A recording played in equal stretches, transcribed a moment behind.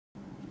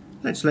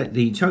Let's let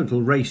the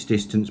total race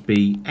distance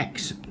be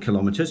x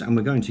kilometres, and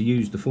we're going to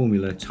use the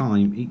formula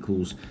time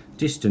equals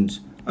distance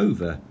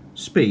over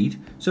speed.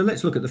 So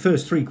let's look at the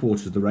first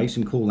 3/4 of the race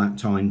and call that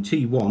time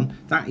t1.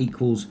 That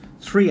equals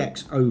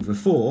 3x over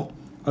 4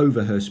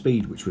 over her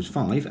speed, which was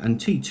 5, and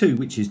t2,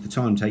 which is the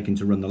time taken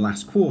to run the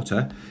last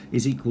quarter,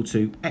 is equal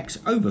to x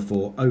over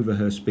 4 over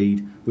her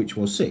speed, which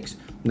was 6.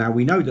 Now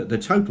we know that the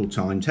total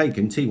time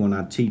taken, t1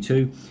 add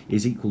t2,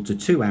 is equal to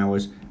 2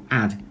 hours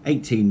add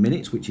 18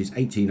 minutes, which is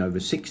 18 over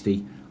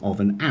 60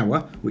 of an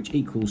hour, which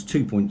equals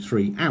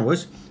 2.3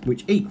 hours,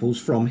 which equals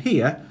from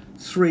here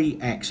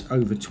 3x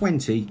over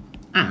 20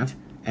 add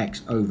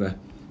x over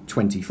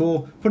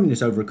 24. Putting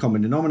this over a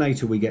common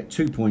denominator, we get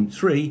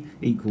 2.3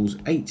 equals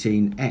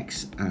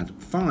 18x add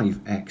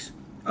 5x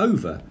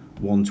over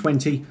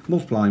 120.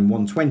 Multiplying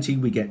 120,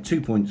 we get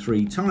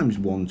 2.3 times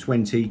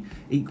 120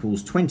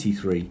 equals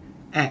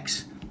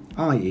 23x,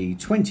 i.e.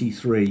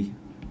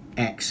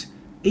 23x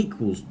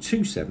equals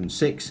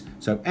 276.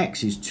 So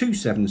x is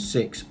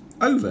 276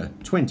 over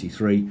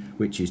 23,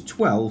 which is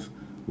 12,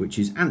 which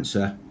is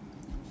answer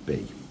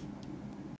B.